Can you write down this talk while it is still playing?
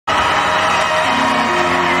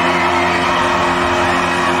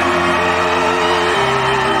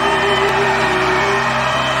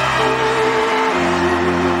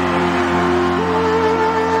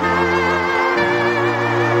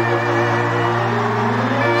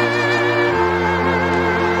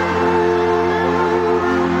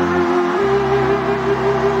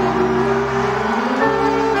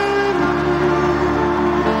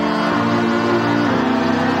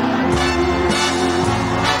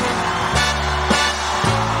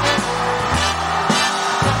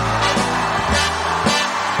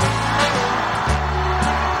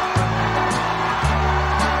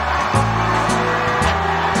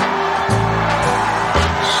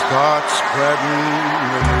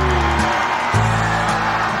the news.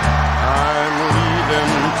 I'm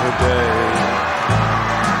leaving today.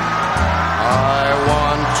 I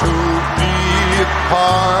want to be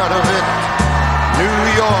part of it. New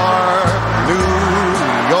York, New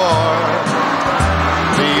York,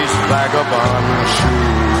 these vagabond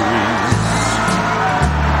shoes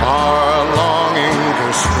are longing to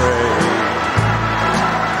stray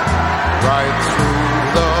right through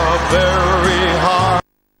the very heart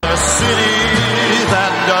of a city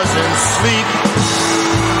that doesn't sleep,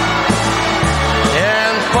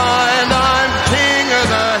 and find I'm king of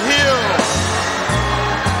the hill,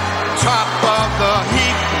 top of the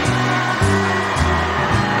heap.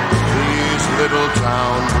 These little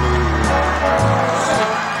town blues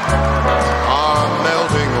are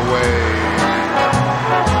melting away.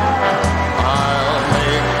 I'll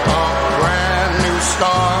make a brand new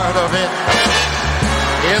start of it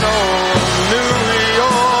in old New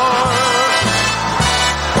York.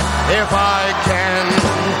 If I can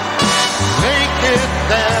make it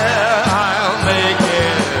there, I'll make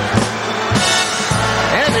it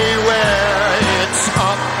anywhere. It's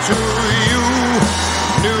up to you,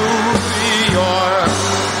 New York,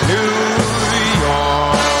 New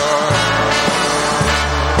York.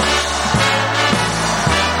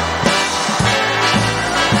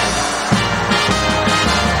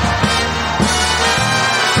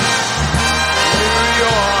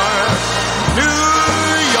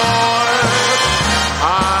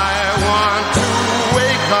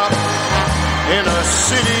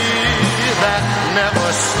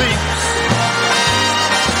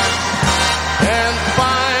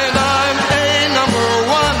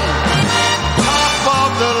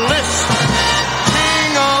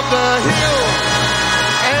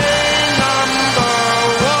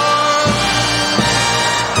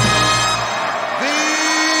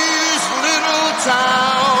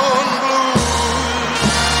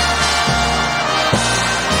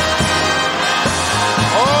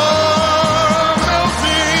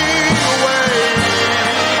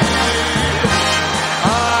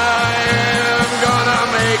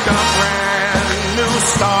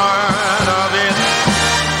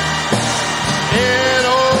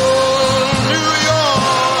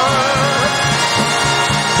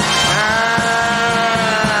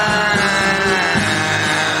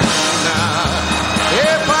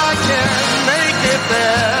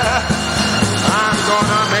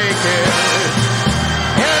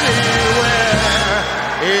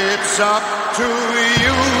 It's up to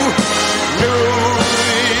you, New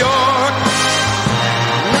York,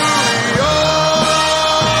 New York,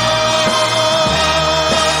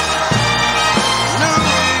 New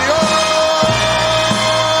York.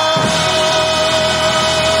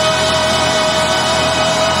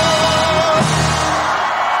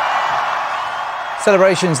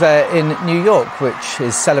 Celebrations there in New York, which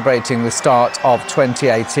is celebrating the start of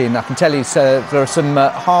 2018. I can tell you, sir, there are some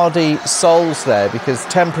hardy souls there because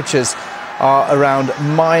temperatures are around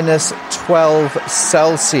 -12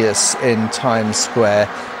 Celsius in Times Square.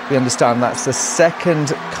 We understand that's the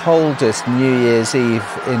second coldest New Year's Eve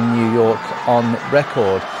in New York on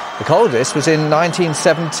record. The coldest was in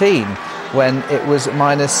 1917 when it was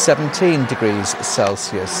 -17 degrees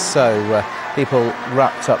Celsius. So people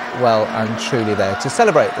wrapped up well and truly there to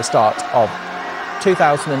celebrate the start of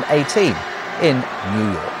 2018 in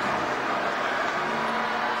New York.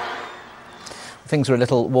 Things were a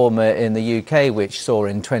little warmer in the UK, which saw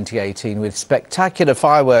in 2018 with spectacular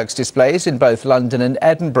fireworks displays in both London and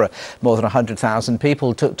Edinburgh. More than 100,000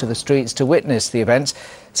 people took to the streets to witness the events.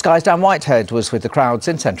 Sky's Dan Whitehead was with the crowds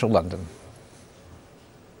in central London.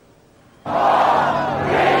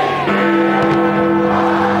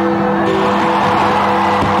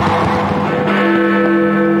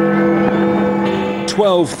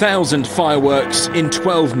 12,000 fireworks in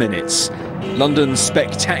 12 minutes. London's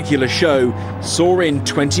spectacular show saw in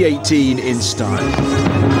 2018 in style.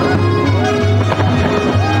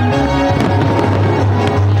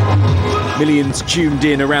 Millions tuned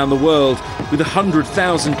in around the world, with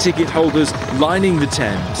 100,000 ticket holders lining the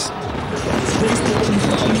Thames.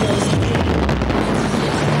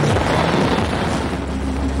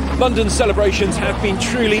 London's celebrations have been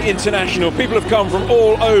truly international. People have come from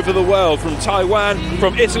all over the world, from Taiwan,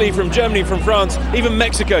 from Italy, from Germany, from France, even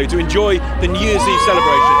Mexico, to enjoy the New Year's Eve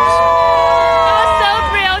celebrations. I was so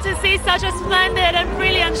thrilled to see such a splendid and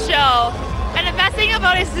brilliant show. And the best thing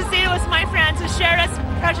about it is to see it with my friends to share this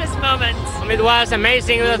precious moment. It was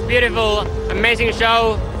amazing. It was beautiful, amazing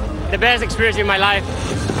show. The best experience in my life.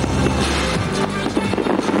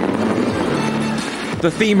 The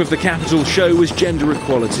theme of the Capital show was gender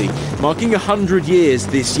equality, marking 100 years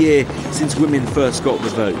this year since women first got the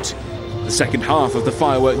vote. The second half of the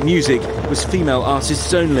firework music was female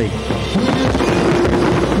artists only.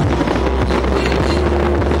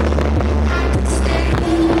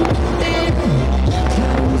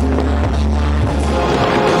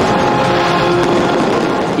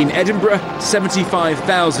 In Edinburgh,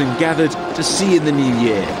 75,000 gathered to see in the new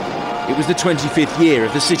year. It was the 25th year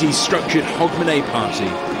of the city's structured Hogmanay party.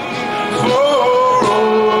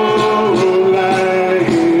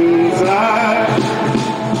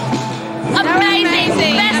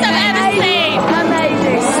 Amazing! Best I've ever seen!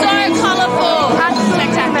 Amazing! So colourful! And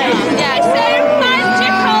spectacular! Yeah, so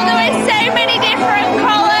magical! There were so many different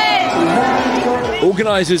colours!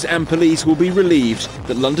 Organisers and police will be relieved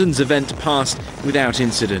that London's event passed without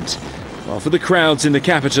incident. While for the crowds in the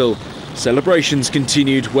capital, celebrations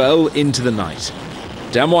continued well into the night.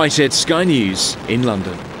 Dan Whitehead, Sky News in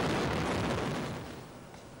London.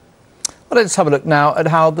 Well, let's have a look now at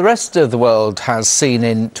how the rest of the world has seen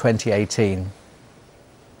in 2018.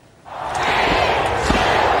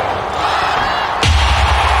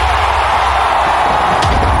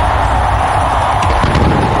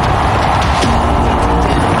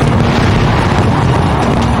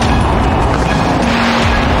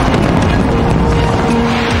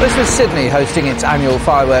 This was Sydney hosting its annual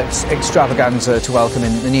fireworks extravaganza to welcome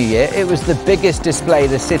in the new year. It was the biggest display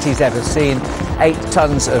the city's ever seen. 8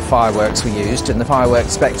 tonnes of fireworks were used, and the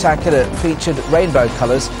fireworks spectacular featured rainbow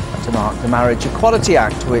colours to mark the Marriage Equality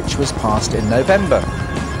Act, which was passed in November.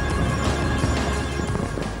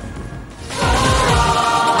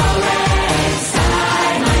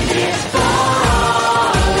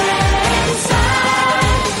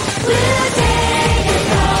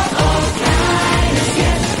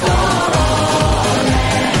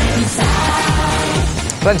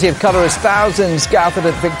 Plenty of colour as thousands gathered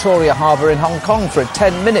at Victoria Harbour in Hong Kong for a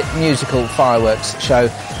 10-minute musical fireworks show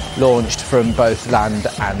launched from both land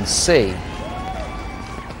and sea.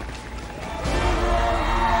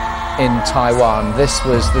 In Taiwan, this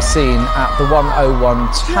was the scene at the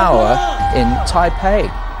 101 Tower in Taipei.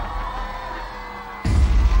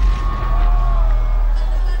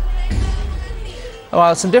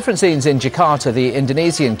 While some different scenes in Jakarta, the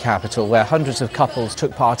Indonesian capital, where hundreds of couples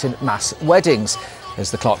took part in mass weddings as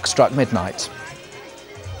the clock struck midnight.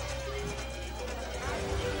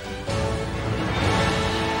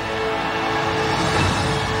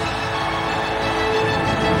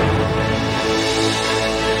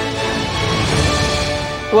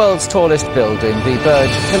 The world's tallest building, the Burj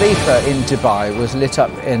Khalifa in Dubai, was lit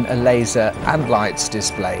up in a laser and lights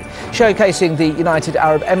display, showcasing the United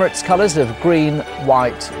Arab Emirates colours of green,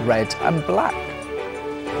 white, red and black.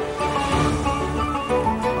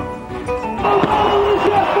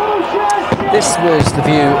 This was the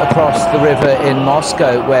view across the river in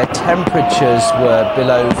Moscow, where temperatures were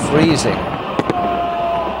below freezing.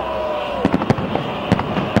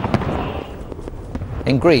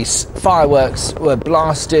 In Greece, fireworks were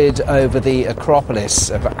blasted over the Acropolis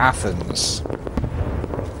of Athens.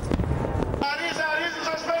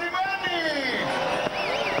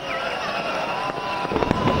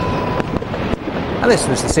 And this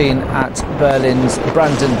was the scene at Berlin's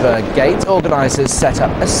Brandenburg Gate. Organisers set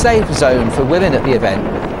up a safe zone for women at the event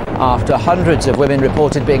after hundreds of women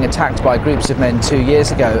reported being attacked by groups of men 2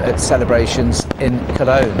 years ago at celebrations in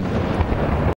Cologne.